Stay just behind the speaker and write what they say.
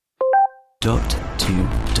Dot to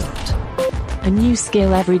dot. A new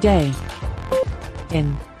skill every day.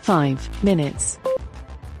 In 5 minutes.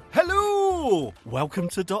 Hello! Welcome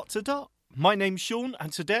to Dot to Dot. My name's Sean,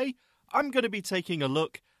 and today I'm going to be taking a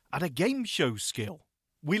look at a game show skill.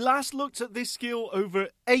 We last looked at this skill over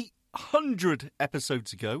 800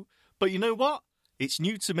 episodes ago, but you know what? It's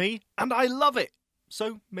new to me, and I love it.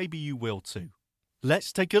 So maybe you will too.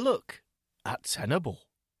 Let's take a look at Tenable.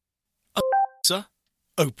 Alexa,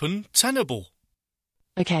 open Tenable.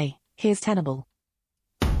 Okay, here's Tenable.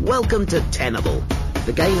 Welcome to Tenable,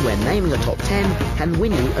 the game where naming a top 10 can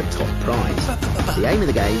win you a top prize. The aim of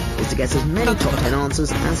the game is to get as many top 10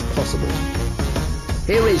 answers as possible.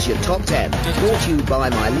 Here is your top 10, brought to you by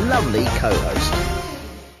my lovely co-host.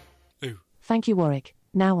 Ooh. Thank you, Warwick.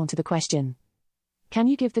 Now on to the question. Can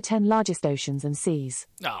you give the 10 largest oceans and seas?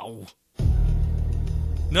 Oh.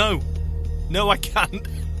 No, I can't.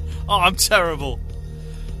 Oh, I'm terrible.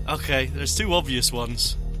 Okay, there's two obvious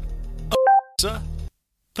ones. Alexa,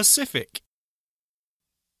 Pacific.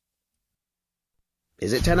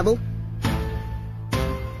 Is it Tenable?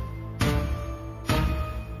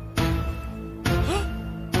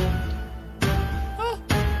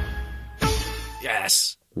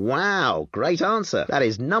 Yes. Wow, great answer. That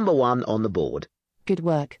is number 1 on the board. Good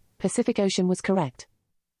work. Pacific Ocean was correct.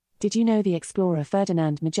 Did you know the explorer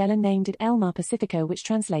Ferdinand Magellan named it El Mar Pacifico, which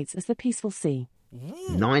translates as the peaceful sea?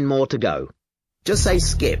 9 more to go. Just say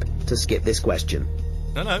skip to skip this question.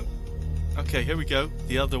 No. Okay, here we go.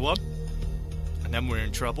 The other one. And then we're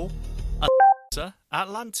in trouble. Alexa,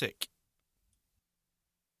 Atlantic.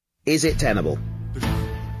 Is it Tenable?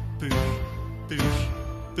 Boosh, boosh,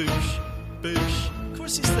 boosh, boosh. Of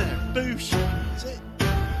course it's there. Boosh. Is it?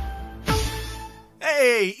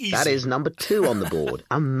 Hey, easy. That is number 2 on the board.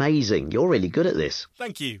 Amazing. You're really good at this.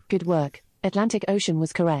 Thank you. Good work. Atlantic Ocean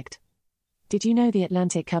was correct. Did you know the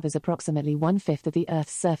Atlantic covers approximately 1/5 of the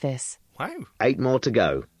Earth's surface? Wow. 8 more to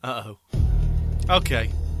go. Uh-oh.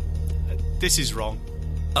 Okay. This is wrong.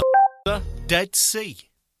 Alexa, Dead Sea.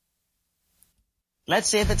 Let's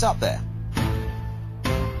see if it's up there.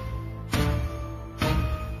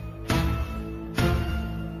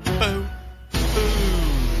 Boo.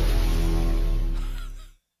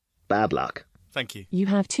 Bad luck. Thank you. You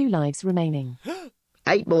have 2 lives remaining.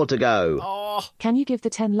 8 more to go. Oh, Can you give the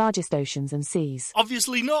 10 largest oceans and seas?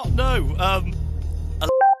 obviously not. No.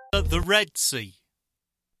 Alexa, the Red Sea.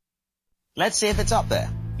 Let's see if it's up there.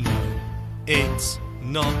 No, it's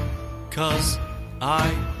not, 'cause I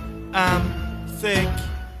am thick.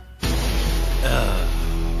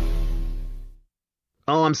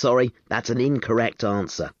 Oh, I'm sorry. That's an incorrect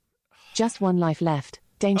answer. Just 1 life left.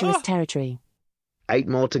 Dangerous territory. 8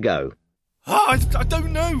 more to go. I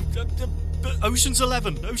don't know. Ocean's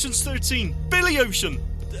 11, Ocean's 13, Billy Ocean.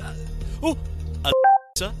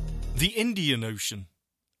 Alexa, the Indian Ocean.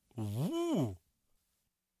 Ooh.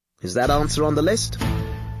 Is that answer on the list?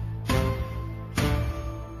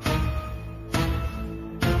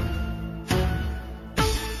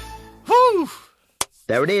 Whew.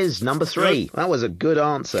 There it is, number 3. That was a good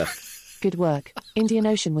answer. Good work. Indian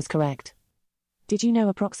Ocean was correct. Did you know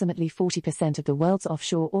approximately 40% of the world's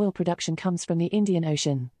offshore oil production comes from the Indian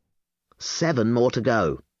Ocean? 7 more to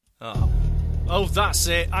go. Oh, that's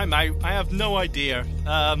it. I'm out. I have no idea.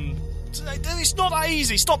 It's not that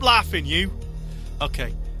easy. Stop laughing, you.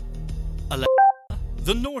 Okay. Alexa,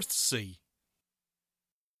 the North Sea.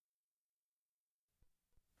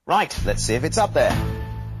 Right, let's see if it's up there.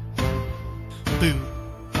 Boo,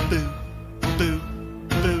 boo, boo,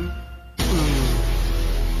 boo, boo.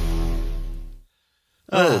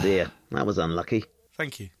 Oh dear, that was unlucky.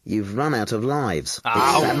 Thank you. You've run out of lives. Ow.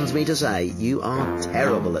 It saddens me to say you are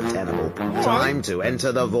terrible at Tenable. Time to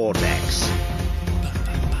enter the vortex.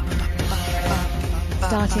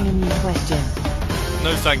 Starting a new question.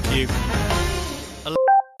 No, thank you.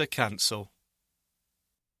 Alexa, cancel.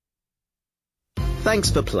 Thanks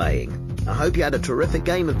for playing. I hope you had a terrific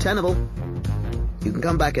game of Tenable. You can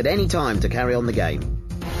come back at any time to carry on the game.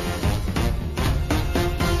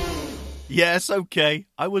 Yes, okay.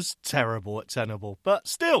 I was terrible at Tenable, but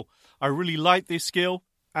still, I really like this skill,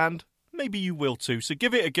 and maybe you will too, so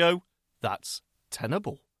give it a go. That's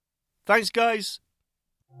Tenable. Thanks, guys.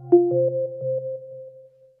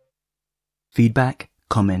 Feedback,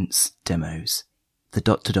 comments, demos. The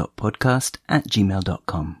Dot to Dot podcast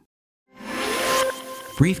 @gmail.com.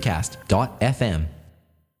 Briefcast.fm